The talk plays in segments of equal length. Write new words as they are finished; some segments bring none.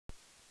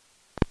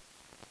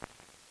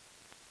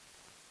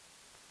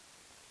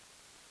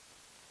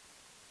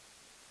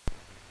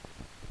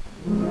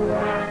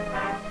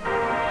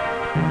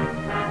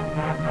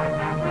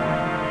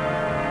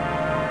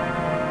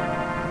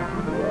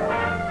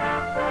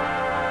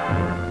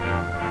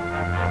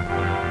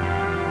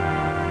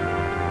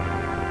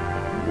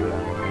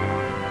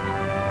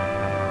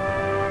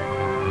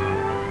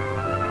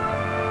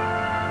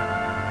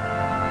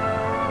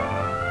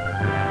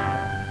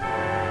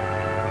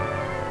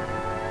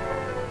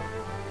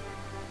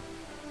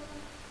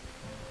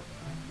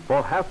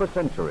For half a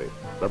century,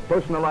 the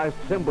personalized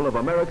symbol of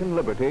American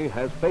liberty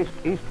has faced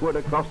eastward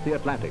across the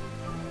Atlantic,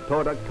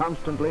 toward a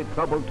constantly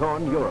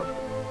trouble-torn Europe.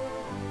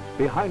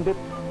 Behind it,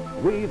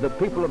 we, the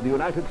people of the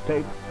United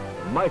States,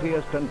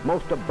 mightiest and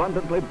most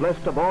abundantly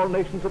blessed of all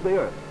nations of the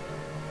earth,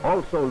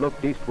 also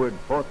looked eastward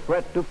for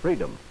threat to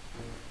freedom.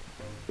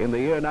 In the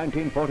year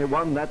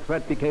 1941, that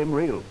threat became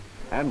real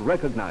and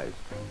recognized.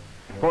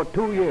 For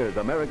 2 years,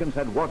 Americans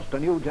had watched a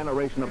new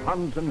generation of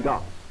Huns and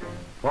Goths,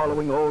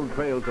 following old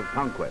trails of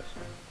conquest.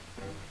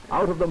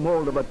 Out of the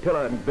mold of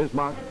Attila and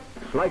Bismarck,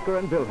 Schleicher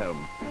and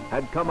Wilhelm,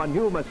 had come a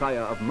new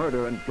messiah of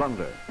murder and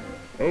plunder,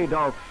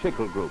 Adolf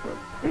Hitler.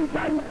 In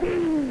sein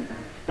Ding,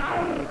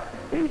 starr,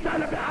 in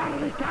seiner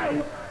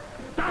Beharrlichkeit,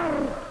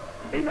 starr,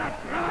 in der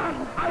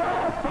Fragen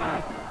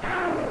Europa,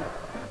 starr.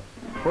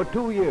 For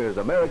 2 years,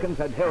 Americans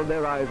had held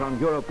their eyes on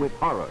Europe with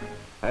horror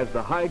as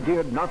the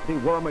high-geared Nazi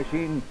war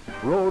machine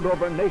rolled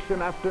over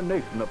nation after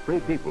nation of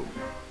free peoples.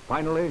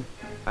 Finally,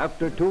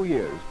 after 2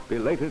 years,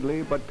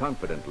 belatedly but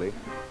confidently,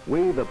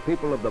 we, the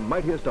people of the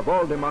mightiest of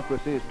all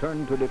democracies,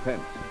 turned to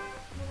defense.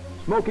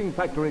 Smoking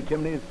factory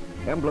chimneys,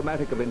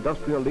 emblematic of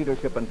industrial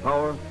leadership and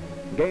power,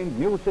 gained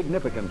new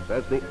significance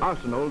as the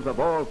arsenals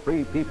of all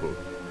free peoples.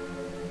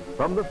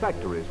 From the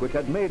factories which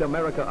had made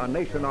America a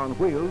nation on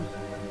wheels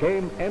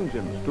came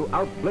engines to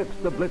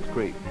outblitz the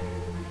blitzkrieg.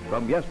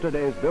 From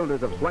yesterday's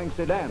builders of swank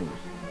sedans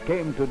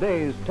came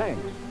today's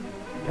tanks,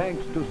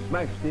 tanks to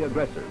smash the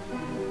aggressors,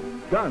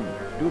 guns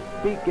to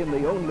speak in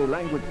the only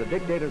language the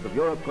dictators of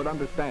Europe could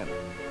understand,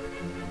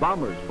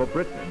 bombers for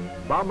Britain,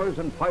 bombers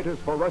and fighters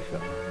for Russia,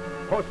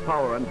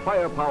 horsepower and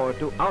firepower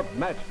to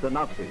outmatch the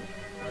Nazis.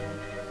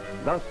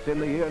 Thus, in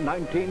the year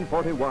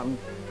 1941,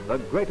 the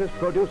greatest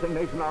producing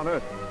nation on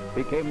earth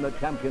became the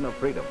champion of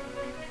freedom.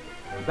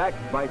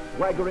 Backed by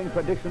swaggering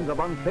traditions of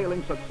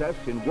unfailing success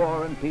in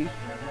war and peace,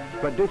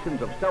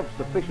 traditions of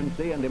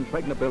self-sufficiency and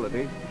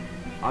impregnability,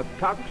 a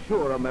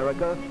cocksure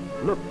America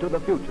looked to the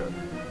future,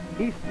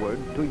 eastward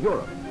to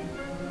Europe,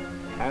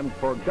 and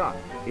forgot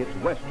its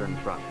western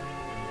front.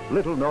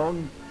 Little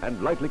known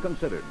and lightly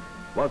considered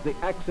was the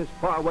Axis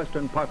far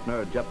western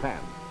partner, Japan.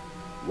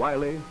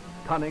 Wily,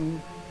 cunning,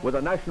 with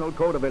a national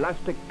code of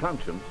elastic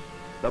conscience,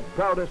 the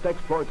proudest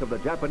exploits of the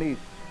Japanese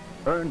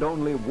earned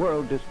only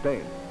world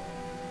disdain.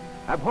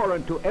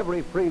 Abhorrent to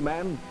every free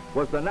man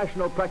was the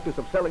national practice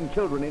of selling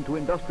children into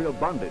industrial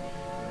bondage.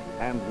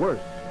 And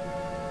worse,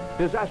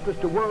 disastrous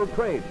to world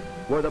trade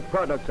were the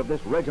products of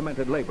this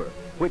regimented labor,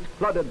 which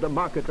flooded the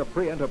markets of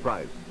free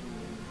enterprise.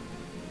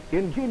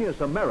 Ingenious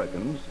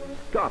Americans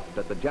scoffed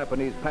at the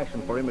Japanese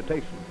passion for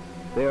imitation,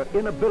 their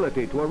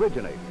inability to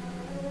originate.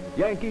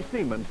 Yankee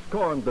seamen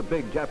scorned the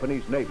big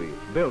Japanese navy,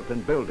 built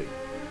and building,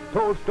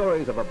 told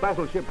stories of a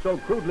battleship so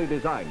crudely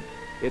designed,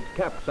 it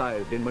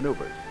capsized in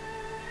maneuvers.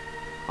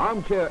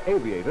 Armchair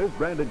aviators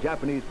branded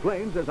Japanese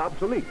planes as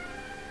obsolete,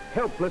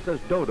 helpless as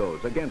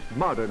dodos against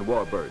modern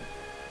warbirds.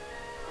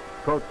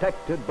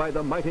 Protected by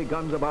the mighty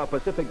guns of our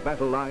Pacific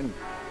battle line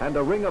and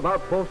a ring of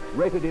outposts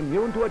rated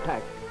immune to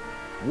attack,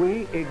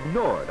 we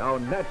ignored our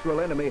natural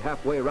enemy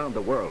halfway around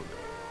the world,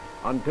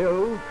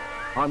 until,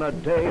 on a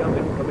day of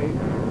infamy,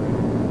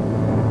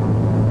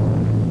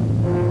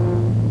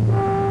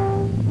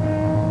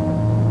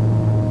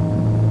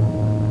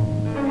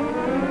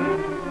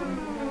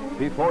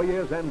 before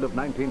year's end of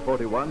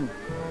 1941,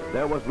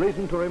 there was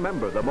reason to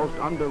remember the most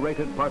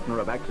underrated partner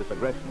of Axis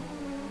aggression.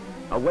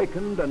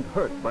 Awakened and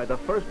hurt by the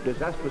first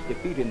disastrous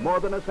defeat in more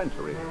than a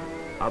century,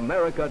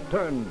 America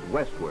turned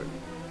westward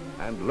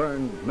and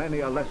learned many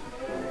a lesson.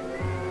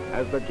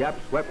 As the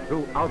Japs swept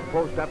through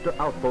outpost after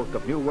outpost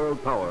of New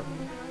World power,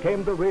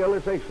 came the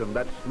realization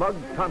that smug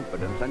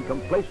confidence and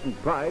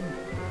complacent pride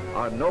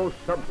are no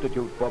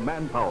substitute for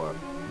manpower,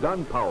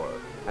 gun power,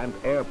 and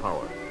air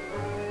power.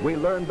 We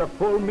learned the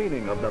full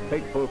meaning of the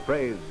fateful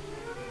phrase,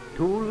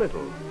 too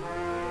little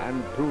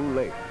and too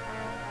late.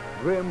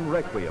 Grim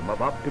requiem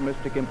of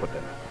optimistic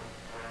impotence.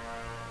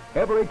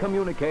 Every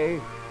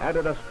communique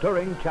added a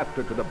stirring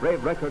chapter to the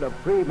brave record of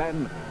free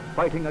men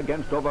fighting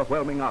against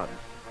overwhelming odds.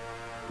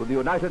 To the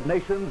United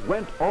Nations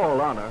went all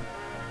honor,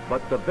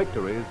 but the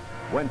victories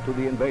went to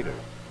the invaders.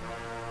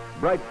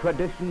 Bright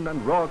tradition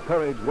and raw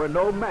courage were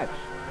no match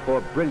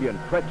for brilliant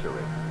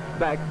treachery,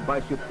 backed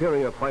by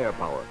superior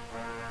firepower.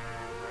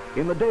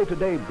 In the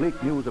day-to-day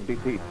bleak news of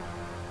defeat,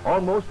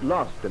 almost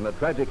lost in the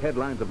tragic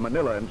headlines of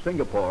Manila and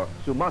Singapore,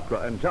 Sumatra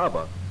and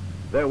Java,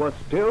 there was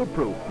still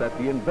proof that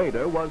the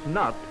invader was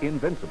not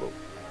invincible.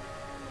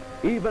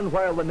 Even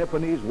while the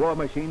Nipponese war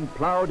machine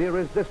plowed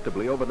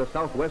irresistibly over the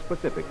Southwest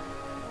Pacific,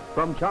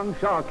 from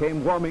Changsha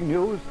came warming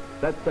news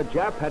that the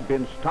Jap had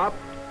been stopped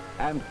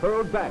and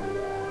hurled back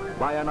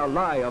by an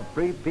ally of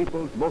free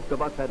peoples most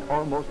of us had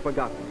almost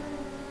forgotten.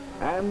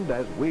 And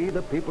as we,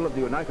 the people of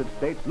the United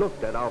States,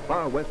 looked at our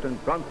far western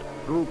front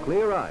through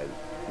clear eyes,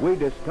 we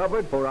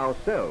discovered for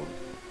ourselves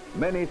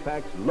many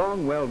facts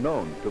long well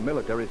known to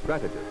military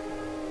strategists.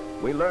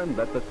 We learned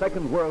that the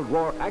Second World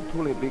War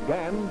actually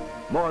began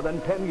more than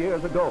 10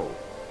 years ago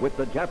with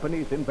the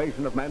Japanese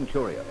invasion of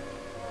Manchuria.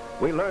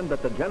 we learned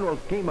that the general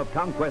scheme of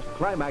conquest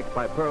climaxed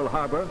by Pearl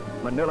Harbor,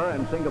 Manila,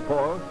 and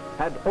Singapore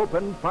had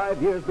opened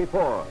 5 years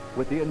before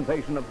with the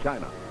invasion of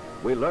China.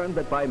 We learned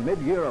that by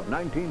mid-year of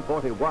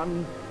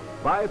 1941,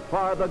 by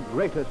far the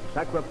greatest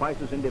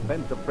sacrifices in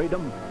defense of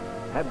freedom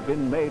had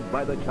been made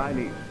by the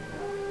Chinese.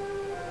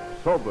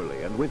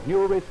 Soberly and with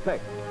new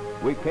respect,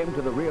 we came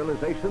to the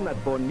realization that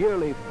for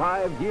nearly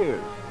 5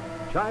 years,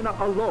 China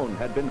alone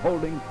had been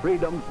holding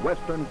freedom's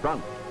Western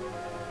Front,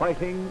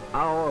 fighting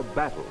our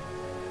battle.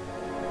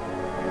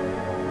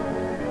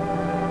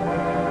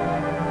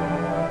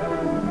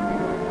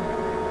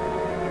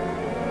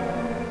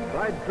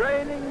 By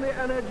draining the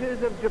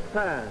energies of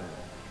Japan,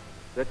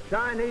 the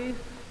Chinese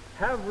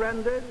have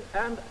rendered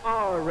and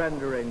are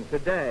rendering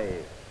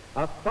today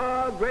a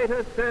far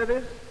greater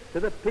service to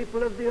the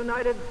people of the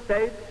United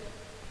States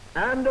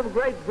and of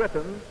Great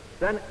Britain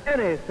than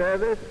any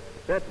service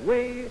that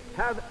we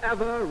have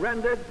ever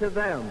rendered to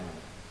them.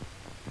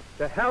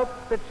 To help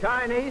the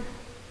Chinese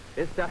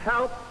is to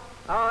help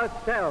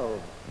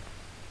ourselves.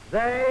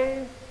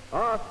 They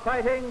are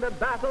fighting the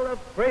battle of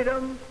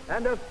freedom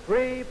and of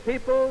free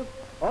peoples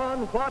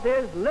on what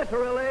is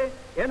literally,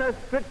 in a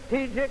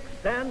strategic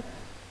sense,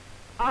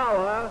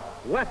 our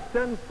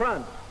Western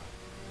Front.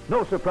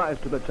 No surprise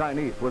to the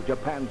Chinese was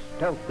Japan's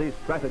stealthy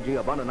strategy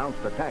of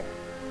unannounced attack.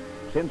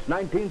 Since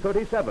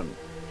 1937,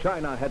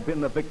 China had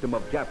been the victim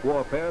of Jap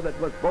warfare that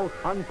was both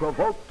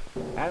unprovoked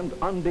and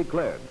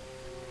undeclared.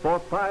 For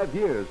 5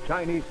 years,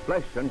 Chinese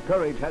flesh and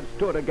courage had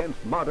stood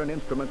against modern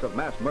instruments of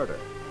mass murder.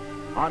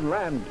 On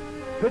land,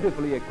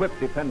 pitifully equipped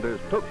defenders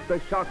took the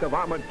shock of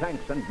armored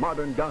tanks and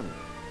modern guns.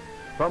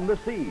 From the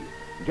sea,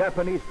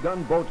 Japanese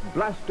gunboats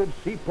blasted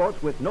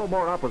seaports with no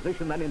more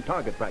opposition than in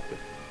target practice.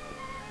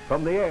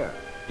 From the air,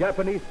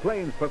 Japanese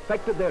planes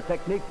perfected their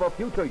technique for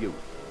future use,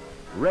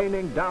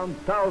 raining down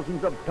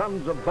thousands of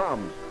tons of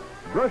bombs,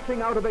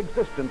 brushing out of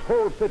existence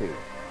whole cities,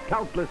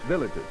 countless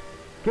villages,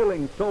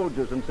 killing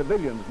soldiers and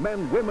civilians,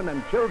 men, women,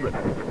 and children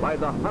by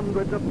the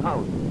hundreds of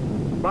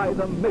thousands, by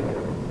the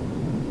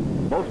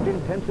millions. Most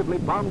intensively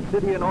bombed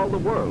city in all the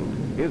world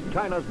is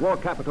China's war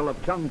capital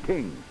of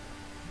Chongqing.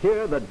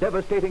 Here, the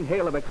devastating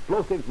hail of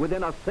explosives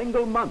within a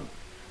single month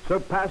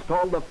surpassed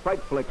all the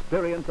frightful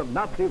experience of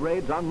Nazi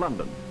raids on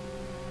London.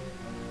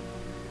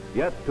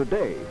 Yet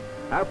today,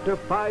 after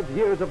 5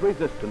 years of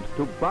resistance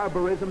to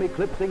barbarism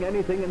eclipsing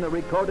anything in the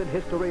recorded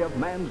history of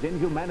man's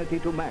inhumanity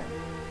to man,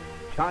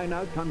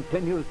 China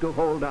continues to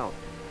hold out.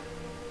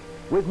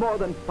 With more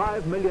than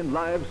 5 million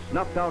lives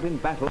snuffed out in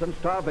battles and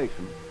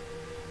starvation,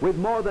 with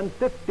more than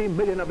 50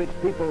 million of its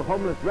people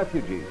homeless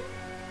refugees,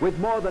 with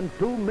more than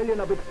 2 million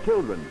of its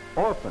children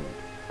orphaned,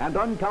 and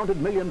uncounted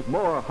millions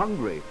more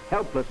hungry,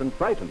 helpless, and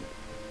frightened,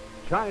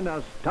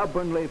 China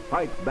stubbornly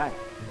fights back.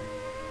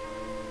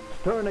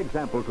 Stern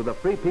example to the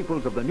free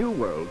peoples of the New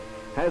World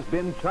has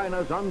been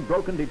China's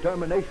unbroken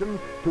determination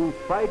to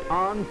fight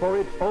on for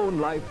its own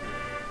life,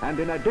 and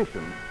in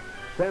addition,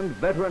 send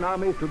veteran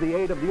armies to the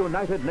aid of the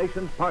United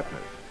Nations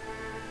partners.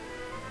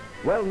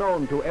 Well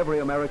known to every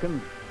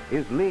American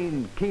is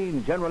lean,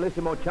 keen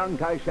Generalissimo Chiang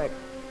Kai-shek,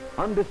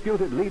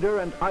 undisputed leader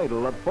and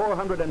idol of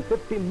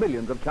 450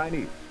 millions of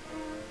Chinese.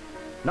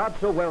 Not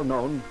so well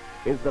known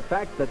is the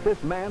fact that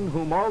this man,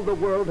 whom all the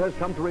world has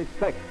come to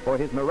respect for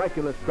his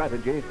miraculous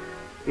strategy,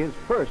 is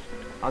first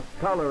a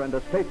scholar and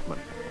a statesman,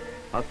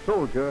 a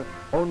soldier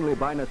only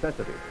by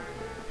necessity.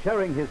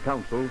 Sharing his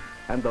counsel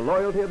and the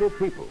loyalty of his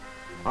people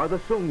are the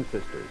Sung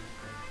sisters,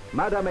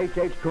 Madame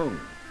H.H. Kung,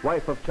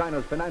 wife of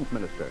China's finance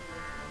minister,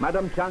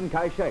 Madame Chiang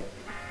Kai-shek,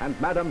 and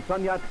Madame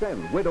Sun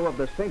Yat-sen, widow of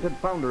the sainted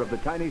founder of the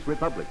Chinese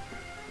Republic.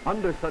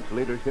 Under such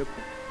leadership,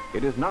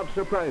 it is not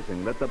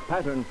surprising that the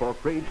pattern for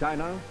free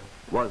China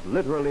was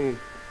literally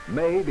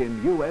made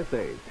in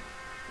USA.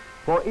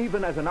 For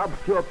even as an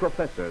obscure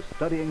professor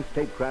studying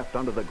statecraft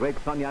under the great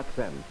Sun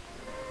Yat-sen,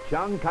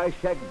 Chiang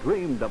Kai-shek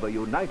dreamed of a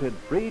united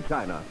free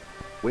China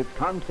with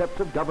concepts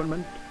of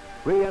government,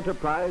 free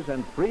enterprise,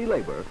 and free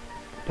labor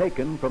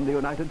taken from the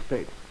United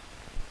States.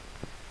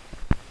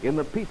 In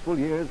the peaceful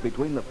years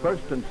between the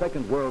First and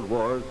Second World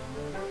Wars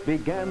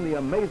began the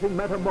amazing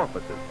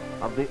metamorphosis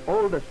of the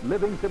oldest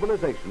living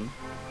civilization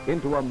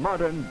into a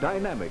modern,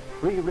 dynamic,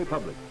 free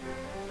republic.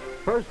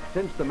 First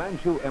since the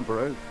Manchu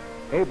emperors,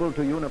 able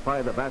to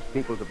unify the vast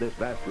peoples of this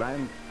vast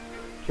land,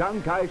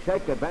 Chiang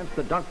Kai-shek advanced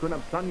the doctrine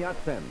of Sun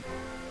Yat-sen,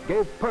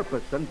 gave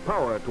purpose and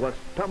power to a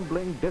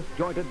stumbling,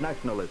 disjointed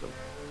nationalism.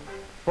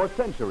 For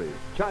centuries,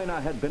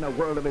 China had been a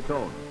world of its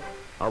own,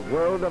 a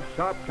world of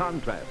sharp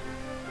contrast.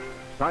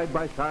 Side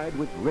by side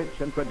with rich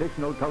and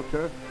traditional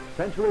culture,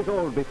 centuries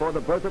old before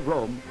the birth of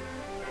Rome,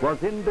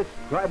 was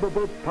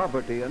indescribable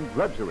poverty and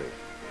drudgery,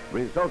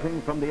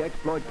 resulting from the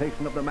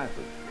exploitation of the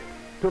masses.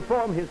 To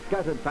form his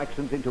scattered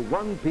factions into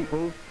one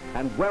people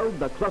and weld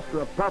the cluster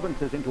of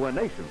provinces into a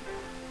nation,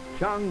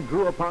 Chiang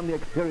drew upon the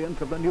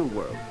experience of the New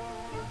World.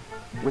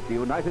 With the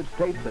United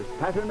States as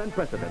pattern and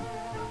precedent,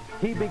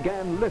 he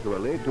began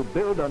literally to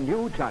build a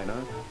new China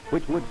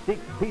which would seek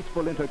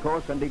peaceful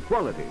intercourse and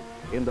equality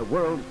in the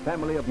world's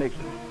family of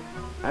nations.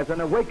 As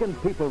an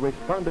awakened people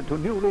responded to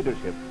new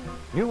leadership,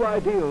 new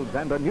ideals,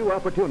 and a new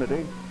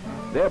opportunity,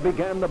 there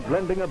began the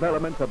blending of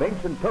elements of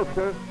ancient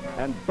culture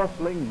and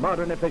bustling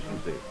modern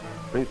efficiency,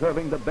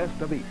 preserving the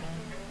best of each.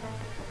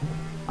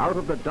 Out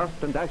of the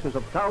dust and ashes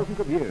of thousands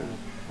of years,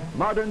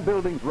 modern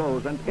buildings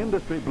rose and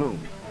industry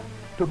bloomed.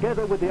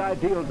 Together with the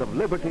ideals of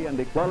liberty and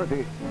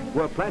equality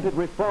were planted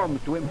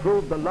reforms to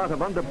improve the lot of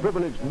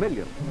underprivileged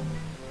millions.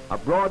 A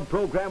broad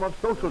program of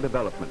social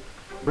development,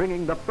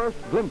 bringing the first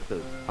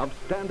glimpses of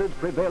standards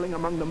prevailing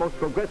among the most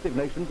progressive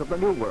nations of the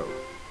New World.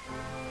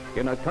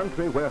 In a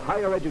country where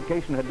higher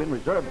education had been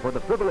reserved for the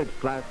privileged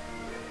class,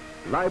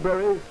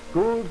 libraries,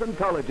 schools, and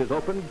colleges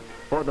opened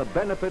for the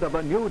benefit of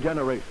a new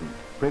generation,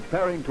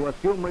 preparing to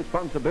assume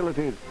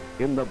responsibilities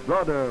in the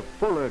broader,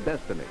 fuller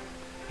destiny.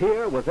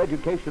 Here was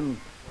education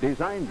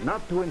designed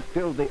not to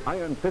instill the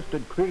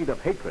iron-fisted creed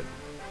of hatred,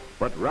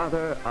 but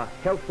rather a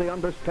healthy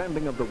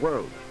understanding of the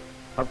world,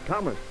 of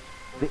commerce,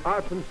 the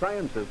arts and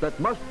sciences that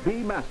must be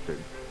mastered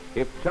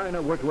if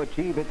China were to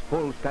achieve its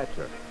full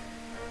stature.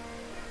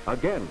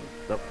 Again,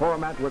 the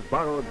format was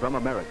borrowed from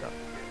America.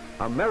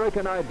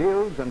 American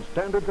ideals and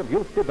standards of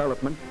youth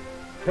development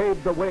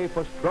paved the way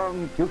for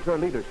strong future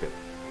leadership.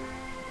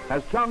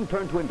 As Chiang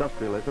turned to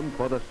industrialism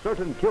for the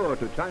certain cure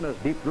to China's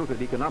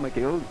deep-rooted economic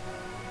ills,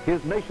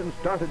 his nation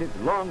started its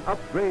long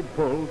upgrade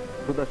pull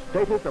to the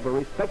status of a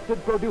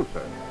respected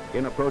producer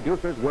in a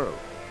producer's world.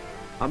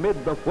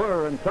 Amid the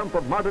whir and thump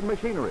of modern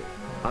machinery,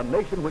 a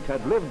nation which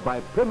had lived by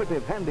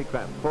primitive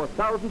handicraft for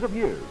thousands of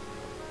years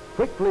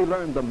quickly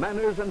learned the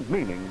manners and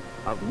meaning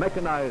of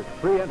mechanized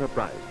free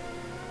enterprise.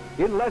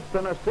 In less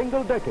than a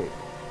single decade,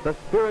 the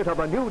spirit of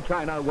a new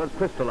China was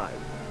crystallized.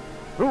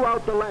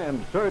 Throughout the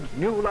land surged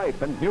new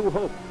life and new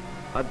hope,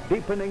 a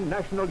deepening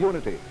national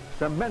unity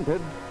cemented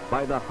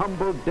by the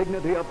humble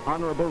dignity of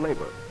honorable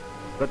labor.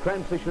 The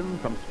transition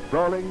from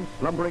sprawling,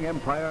 slumbering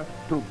empire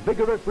to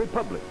vigorous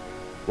republic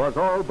was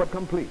all but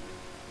complete.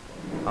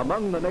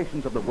 Among the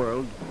nations of the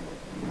world,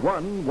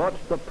 one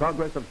watched the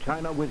progress of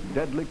China with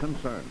deadly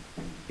concern.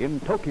 In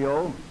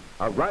Tokyo,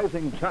 a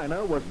rising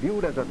China was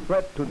viewed as a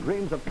threat to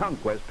dreams of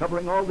conquest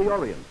covering all the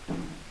Orient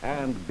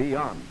and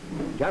beyond.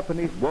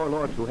 Japanese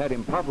warlords who had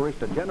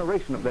impoverished a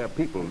generation of their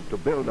peoples to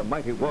build a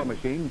mighty war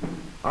machine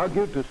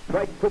argued to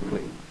strike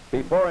quickly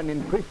before an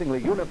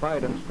increasingly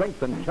unified and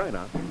strengthened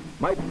China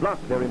might block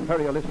their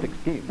imperialistic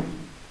schemes.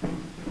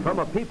 From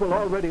a people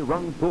already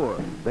wrung poor,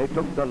 they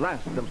took the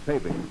last of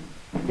savings,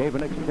 gave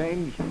in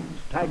exchange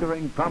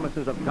staggering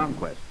promises of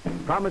conquest,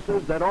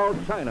 promises that all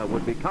China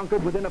would be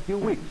conquered within a few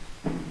weeks,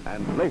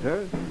 and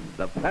later,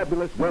 the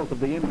fabulous wealth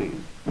of the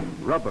Indies,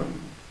 rubber,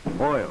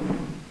 oil,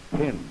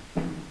 tin.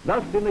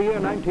 Thus, in the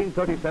year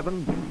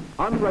 1937,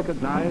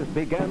 unrecognized,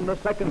 began the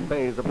second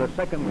phase of the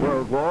Second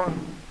World War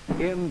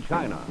in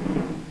China.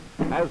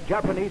 As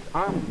Japanese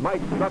armed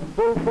might struck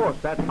full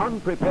force at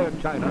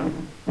unprepared China,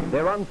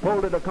 there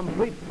unfolded a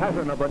complete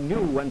pattern of a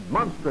new and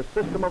monstrous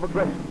system of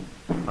aggression,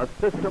 a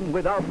system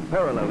without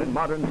parallel in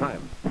modern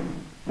times.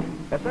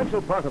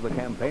 Essential part of the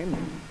campaign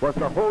was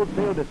the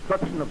wholesale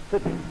destruction of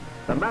cities,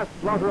 the mass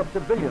slaughter of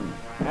civilians,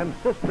 and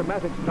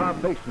systematic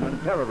starvation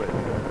and terrorism.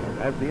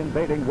 As the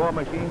invading war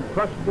machine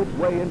crushed its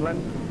way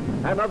inland,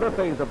 another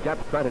phase of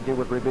Jap strategy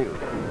was revealed,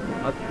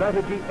 a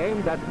strategy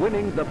aimed at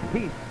winning the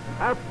peace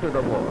after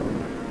the war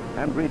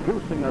and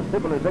reducing a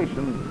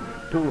civilization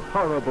to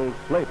horrible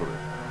slavery.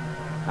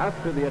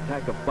 After the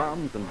attack of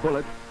bombs and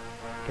bullets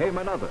came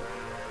another,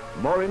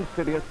 more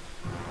insidious,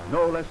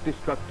 no less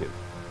destructive.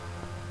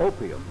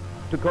 Opium,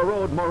 to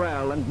corrode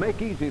morale and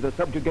make easy the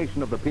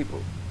subjugation of the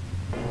people.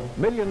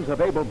 Millions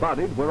of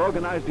able-bodied were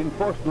organized in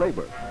forced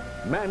labor,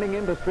 manning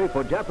industry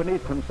for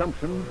Japanese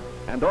consumption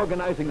and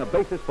organizing a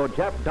basis for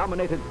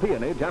Jap-dominated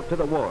peonage after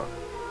the war.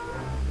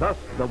 Thus,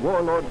 the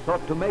warlords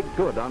sought to make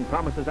good on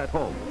promises at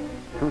home,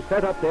 to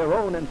set up their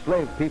own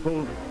enslaved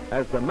people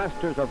as the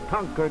masters of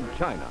conquered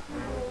China.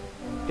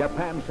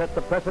 Japan set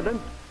the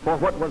precedent for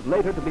what was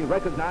later to be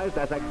recognized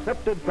as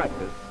accepted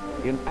practice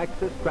in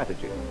Axis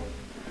strategy.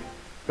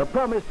 The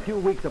promised few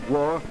weeks of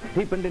war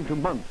deepened into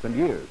months and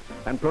years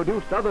and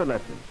produced other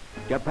lessons.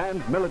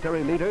 Japan's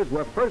military leaders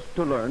were first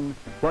to learn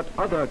what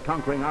other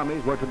conquering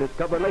armies were to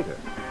discover later,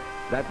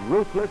 that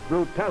ruthless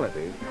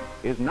brutality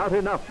is not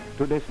enough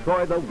to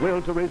destroy the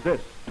will to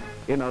resist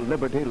in a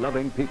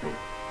liberty-loving people.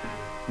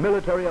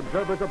 Military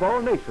observers of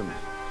all nations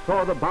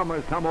saw the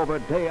bombers come over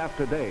day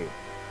after day,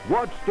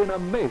 watched in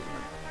amazement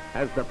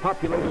as the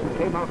population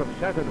came out of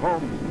shattered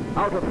homes,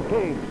 out of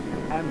caves,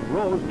 and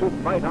rose to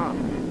fight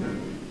on.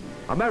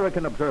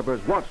 American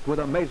observers watched with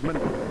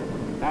amazement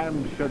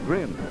and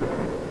chagrin,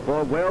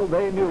 for well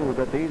they knew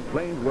that these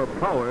planes were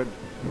powered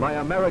by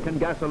American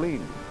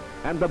gasoline,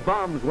 and the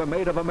bombs were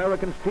made of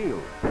American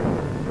steel,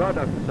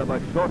 products of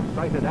a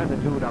short-sighted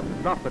attitude of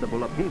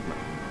profitable appeasement.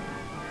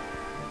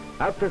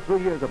 After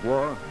 3 years of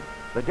war,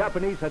 the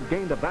Japanese had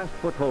gained a vast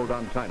foothold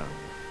on China,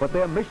 but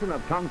their mission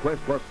of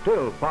conquest was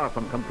still far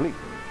from complete.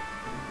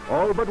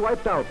 All but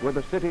wiped out were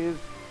the cities,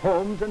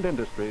 homes, and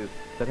industries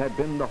that had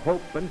been the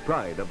hope and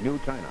pride of new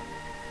China.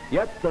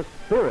 Yet the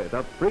spirit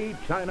of free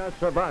China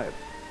survived.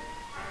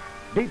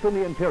 Deep in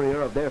the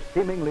interior of their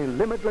seemingly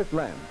limitless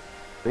land,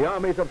 the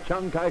armies of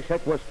Chiang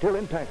Kai-shek were still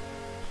intact,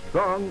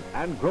 strong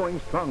and growing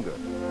stronger.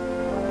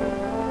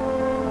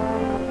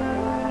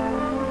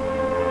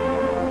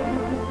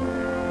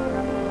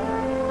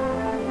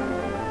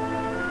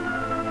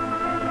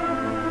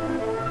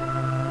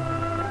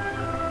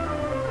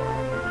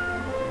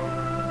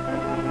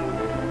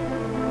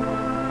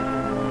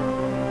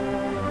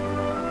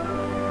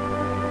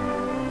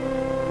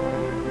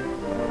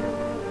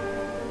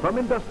 From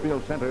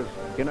industrial centers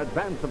in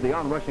advance of the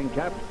onrushing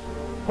Japs,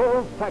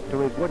 whole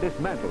factories were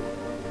dismantled,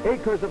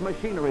 acres of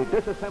machinery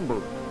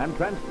disassembled and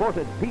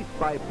transported piece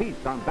by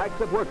piece on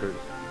backs of workers,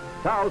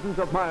 thousands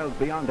of miles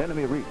beyond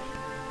enemy reach.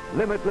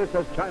 Limitless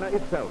as China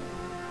itself,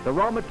 the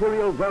raw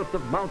material wealth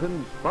of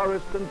mountains,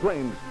 forests, and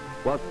plains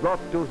was brought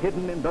to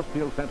hidden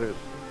industrial centers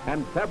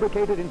and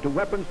fabricated into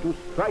weapons to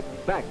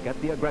strike back at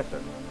the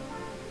aggressor.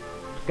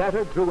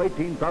 Scattered through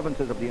 18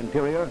 provinces of the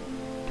interior,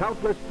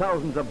 countless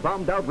thousands of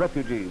bombed-out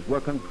refugees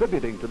were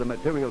contributing to the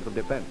materials of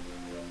defense.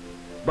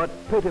 But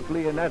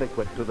pitifully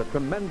inadequate to the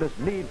tremendous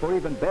need for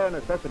even bare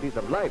necessities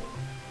of life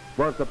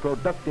was the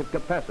productive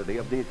capacity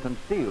of these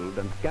concealed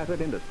and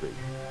scattered industries.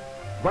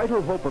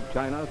 Vital hope of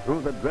China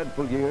through the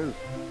dreadful years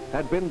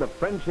had been the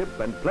friendship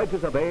and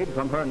pledges of aid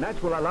from her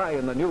natural ally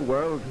in the New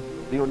World,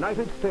 the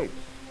United States.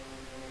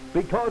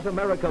 Because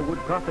America would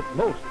profit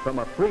most from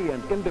a free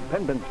and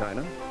independent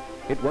China,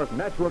 it was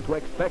natural to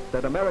expect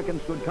that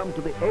Americans should come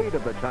to the aid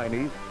of the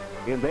Chinese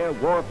in their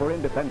war for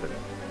independence.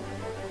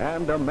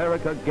 And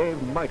America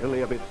gave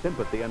mightily of its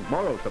sympathy and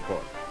moral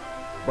support,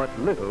 but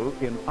little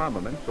in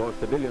armaments or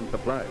civilian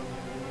supplies.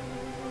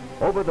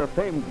 Over the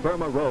famed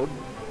Burma Road,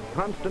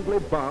 constantly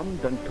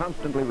bombed and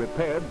constantly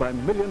repaired by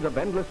millions of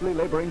endlessly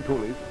laboring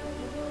coolies,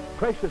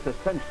 precious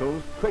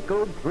essentials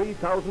trickled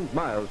 3,000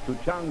 miles to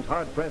Chiang's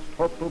hard-pressed,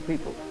 hopeful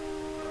people.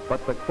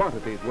 But the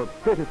quantities were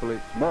pitifully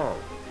small,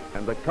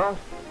 and the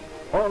cost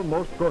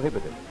almost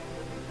prohibitive.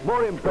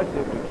 More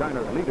impressive to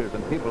China's leaders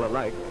and people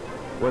alike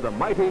were the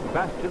mighty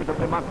bastions of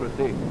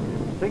democracy,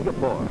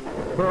 Singapore,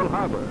 Pearl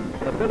Harbor,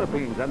 the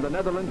Philippines, and the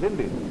Netherlands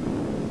Indies.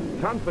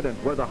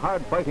 Confident were the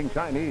hard-fighting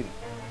Chinese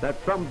that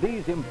from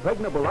these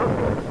impregnable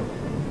outposts,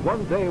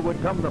 one day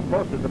would come the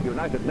forces of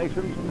United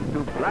Nations to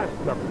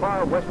blast the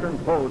far western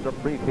foes of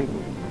free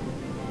people.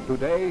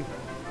 Today,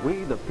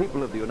 we, the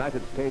people of the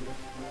United States,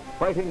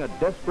 fighting a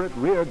desperate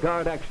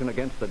rear-guard action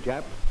against the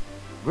Japs,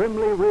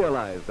 grimly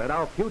realize that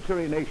our future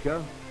in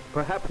Asia,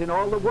 perhaps in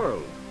all the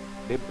world,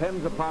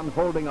 depends upon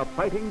holding a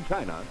fighting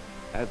China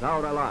as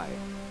our ally.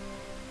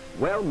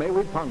 Well, may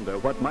we ponder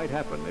what might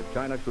happen if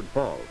China should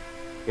fall,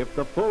 if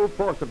the full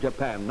force of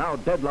Japan, now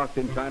deadlocked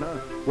in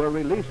China, were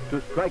released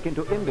to strike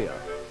into India,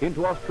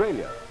 into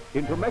Australia,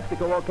 into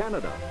Mexico or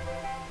Canada,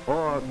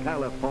 or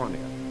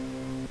California.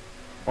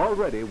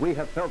 Already we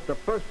have felt the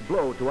first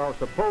blow to our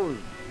supposed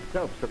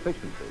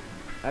self-sufficiency,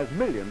 as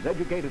millions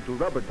educated to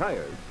rubber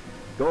tires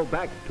go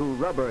back to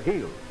rubber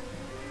heels.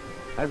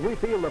 As we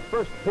feel the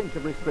first pinch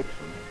of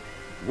restriction,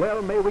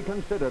 well may we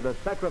consider the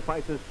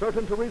sacrifices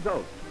certain to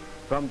result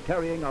from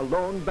carrying a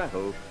lone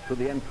battle to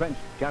the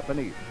entrenched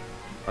Japanese.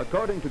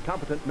 According to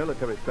competent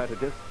military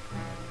strategists,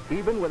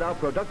 even with our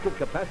productive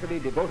capacity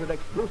devoted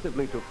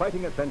exclusively to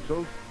fighting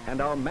essentials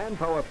and our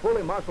manpower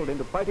fully marshaled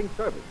into fighting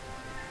service,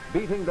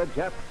 beating the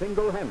Japs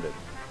single-handed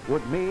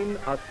would mean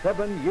a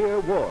 7-year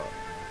war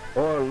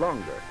or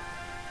longer.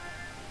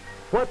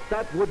 What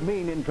that would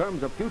mean in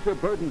terms of future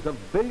burdens of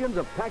billions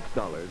of tax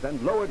dollars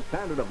and lowered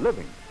standard of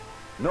living,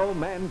 no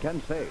man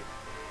can say.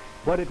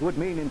 What it would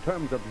mean in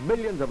terms of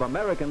millions of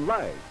American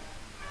lives,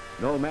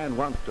 no man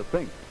wants to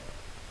think.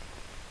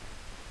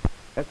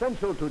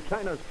 Essential to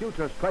China's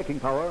future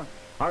striking power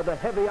are the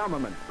heavy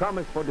armaments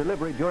promised for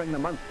delivery during the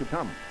months to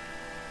come.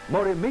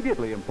 More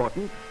immediately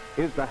important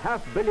is the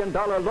 $500 million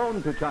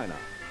loan to China,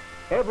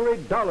 every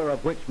dollar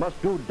of which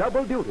must do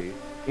double duty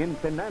in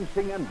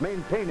financing and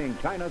maintaining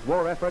China's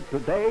war effort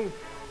today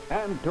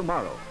and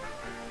tomorrow.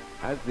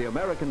 As the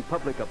American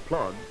public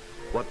applauds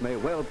what may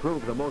well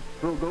prove the most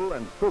frugal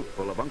and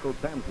fruitful of Uncle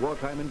Sam's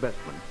wartime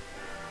investments,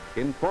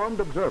 informed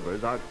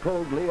observers are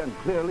coldly and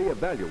clearly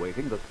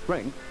evaluating the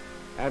strength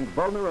and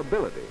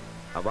vulnerability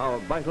of our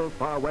vital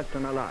far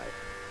western ally.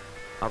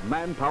 Of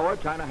manpower,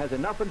 China has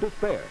enough and to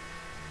spare.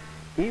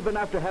 Even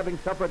after having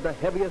suffered the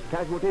heaviest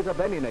casualties of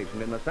any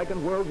nation in the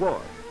Second World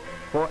War,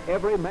 for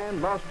every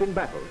man lost in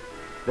battle,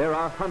 there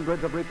are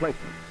hundreds of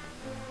replacements.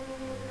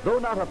 Though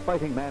not a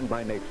fighting man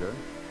by nature,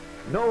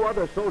 no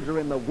other soldier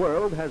in the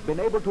world has been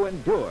able to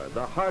endure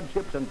the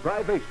hardships and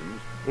privations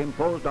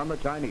imposed on the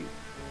Chinese.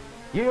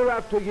 Year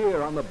after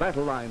year on the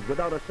battle lines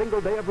without a single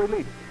day of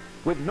relief,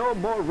 with no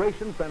more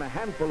rations than a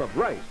handful of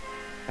rice,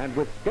 and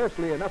with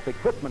scarcely enough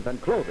equipment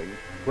and clothing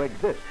to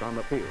exist on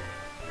the field.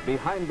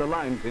 Behind the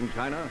lines in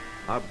China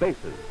are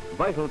bases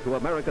vital to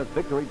America's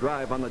victory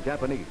drive on the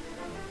Japanese.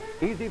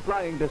 Easy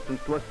flying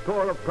distance to a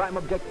score of prime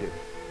objectives.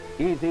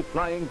 Easy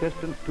flying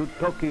distance to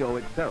Tokyo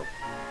itself.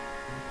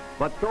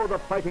 But though the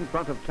fighting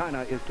front of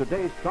China is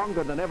today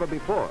stronger than ever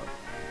before,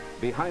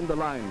 behind the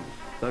lines,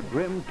 the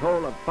grim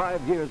toll of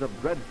 5 years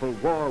of dreadful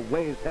war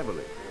weighs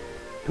heavily.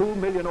 2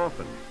 million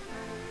orphans,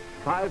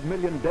 5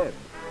 million dead,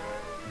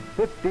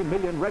 50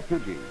 million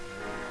refugees,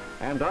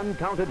 and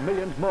uncounted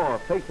millions more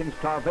facing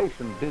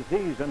starvation,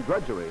 disease, and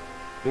drudgery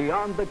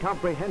beyond the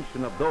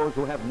comprehension of those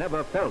who have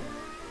never felt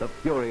the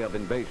fury of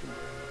invasion.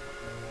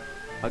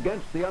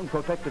 Against the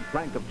unprotected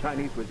flank of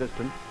Chinese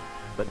resistance,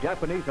 the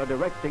Japanese are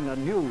directing a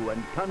new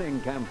and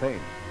cunning campaign.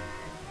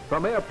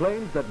 From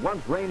airplanes that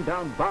once rained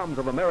down bombs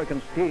of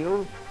American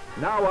steel,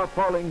 now are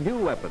falling new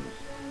weapons.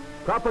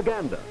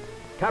 Propaganda,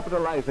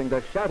 capitalizing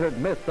the shattered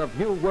myth of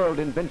New World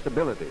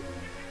invincibility,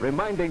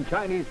 reminding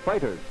Chinese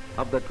fighters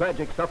of the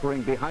tragic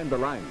suffering behind the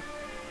lines.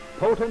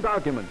 Potent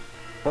arguments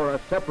for a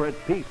separate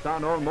peace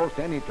on almost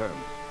any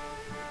terms.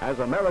 As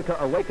America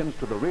awakens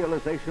to the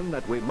realization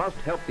that we must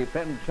help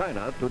defend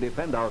China to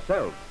defend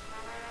ourselves,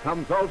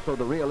 comes also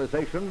the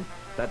realization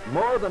that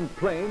more than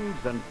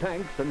planes and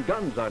tanks and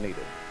guns are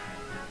needed.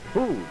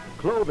 Food,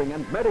 clothing,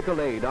 and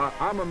medical aid are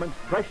armaments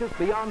precious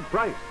beyond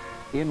price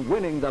in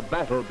winning the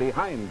battle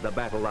behind the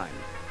battle lines.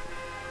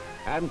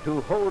 And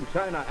to hold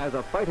China as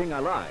a fighting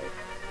ally,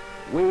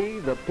 we,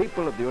 the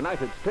people of the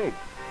United States,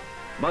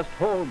 must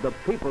hold the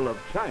people of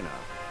China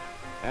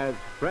as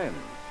friends.